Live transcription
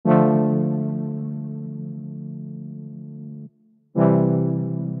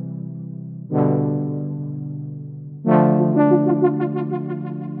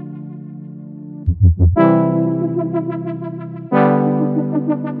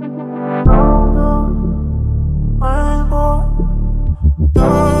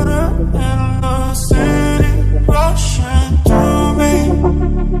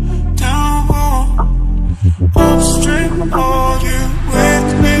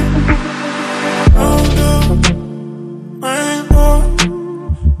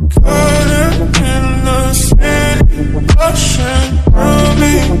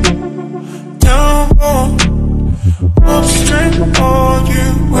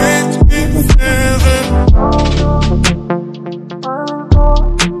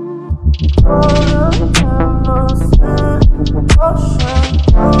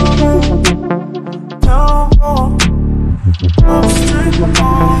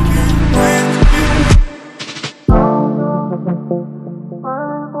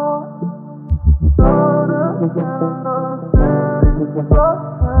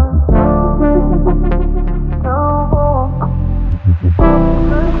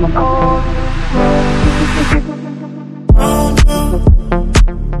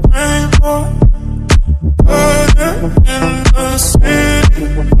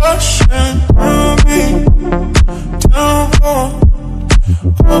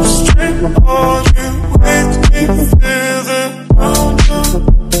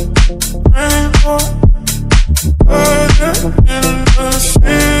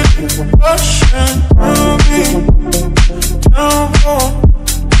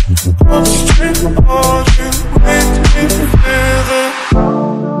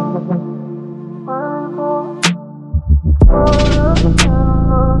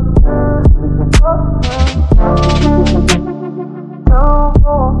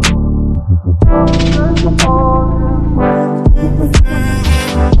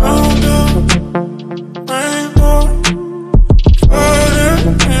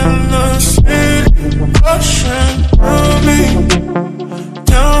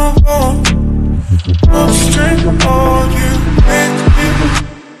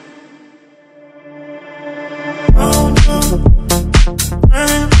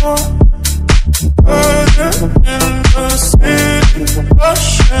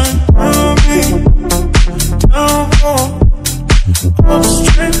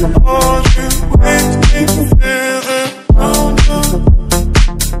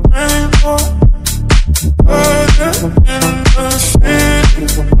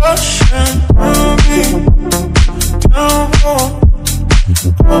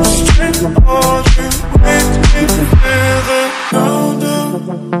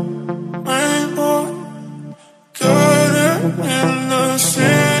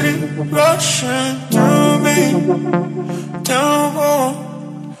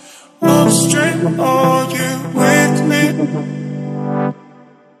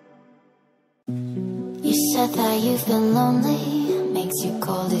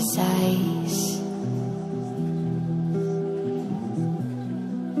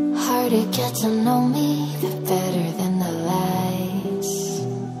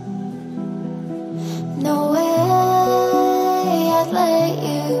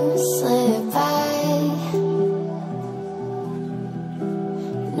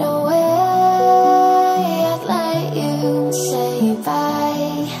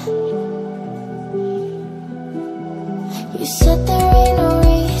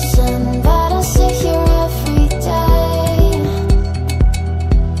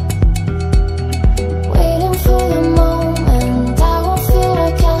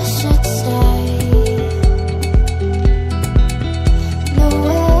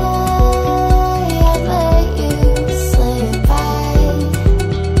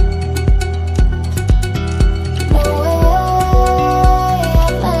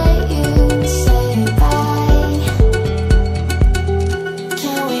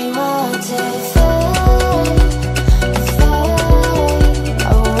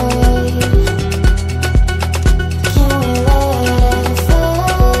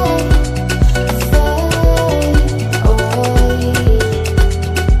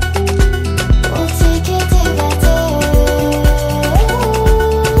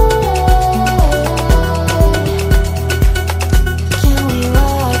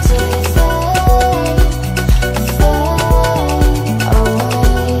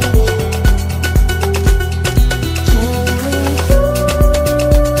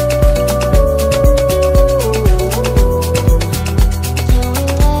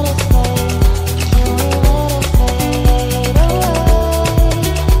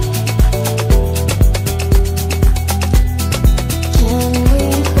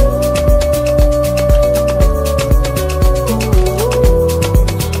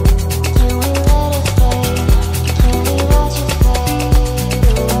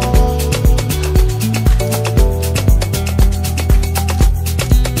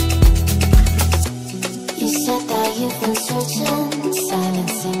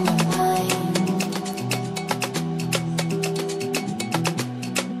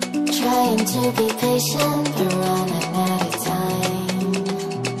Trying to be patient, but running out of time.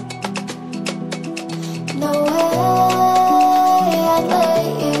 No way I'd let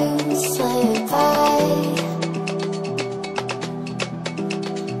you slip by.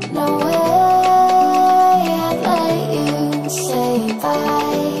 No way I'd let you say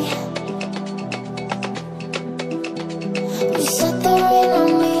bye. You said there ain't no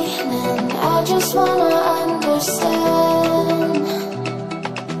meaning, I just wanna understand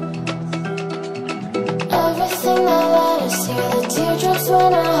everything that led us here, the teardrops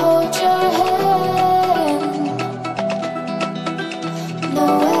when I hold your hand. No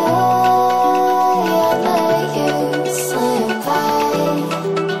way I'd let you slip by.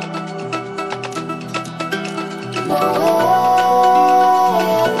 No way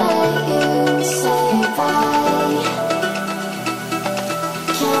I'd let you say bye.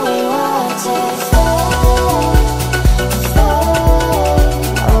 Can we watch it fade, fade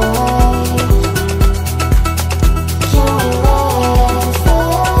away? Can we let it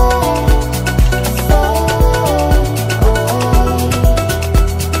fade, fade away?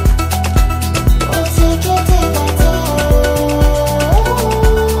 We'll take it day by day.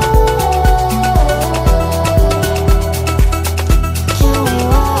 Can we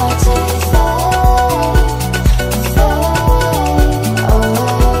watch it fade, fade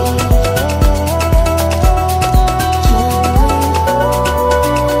away?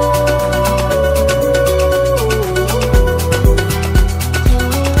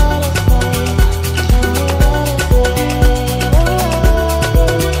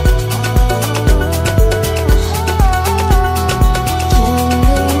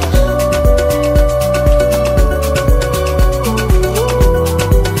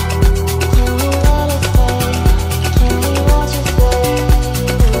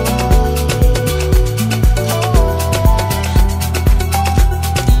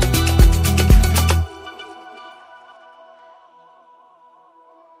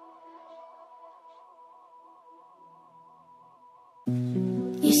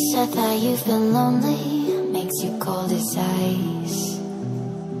 You said that you've been lonely, makes you cold as ice.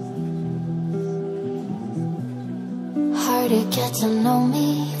 Hard to get to know me,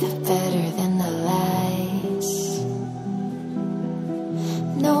 the better than the lies.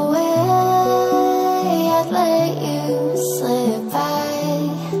 No way I'd let you slip by.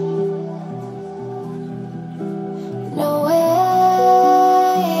 No way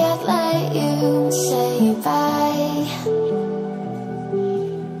I'd let you say bye.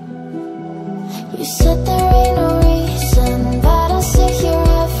 You said there ain't no reason, but I'll sit here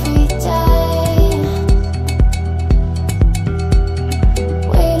every day,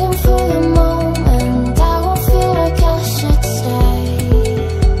 waiting for the moment I won't feel like I should stay.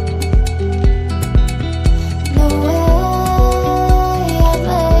 No way I'd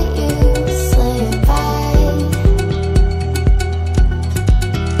let you slip by.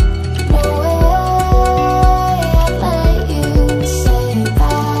 No way I'd let you say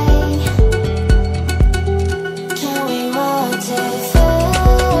bye. Can we watch it fade,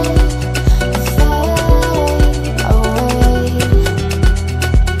 fade away?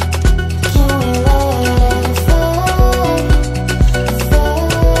 Can we let it fade, fade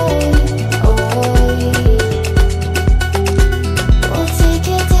away? We'll take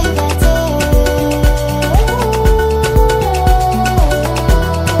it day by day.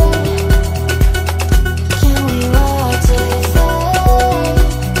 Can we watch it fade,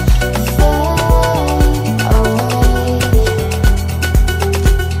 fade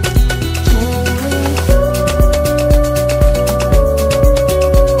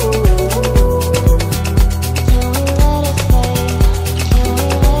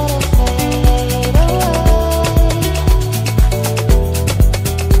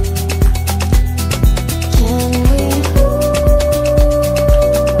away?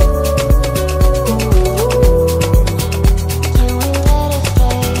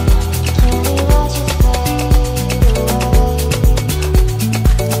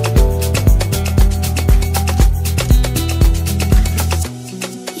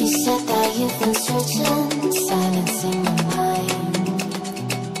 You said that you've been searching, silencing my mind,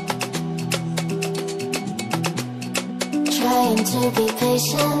 trying to be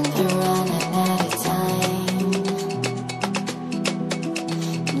patient, but running out of time.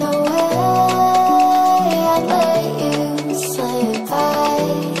 No way I'd let you slip by.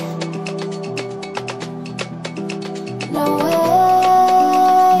 No way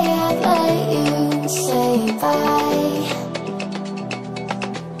I'd let you say bye.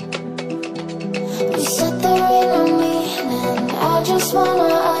 You said there ain't no meaning, I just wanna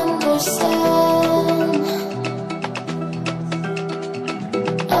understand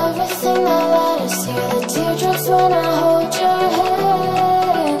everything raindrops when I hold your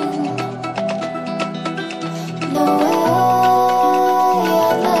hand. No way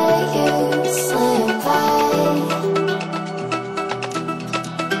I'd let you slip by.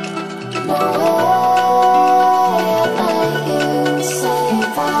 No way.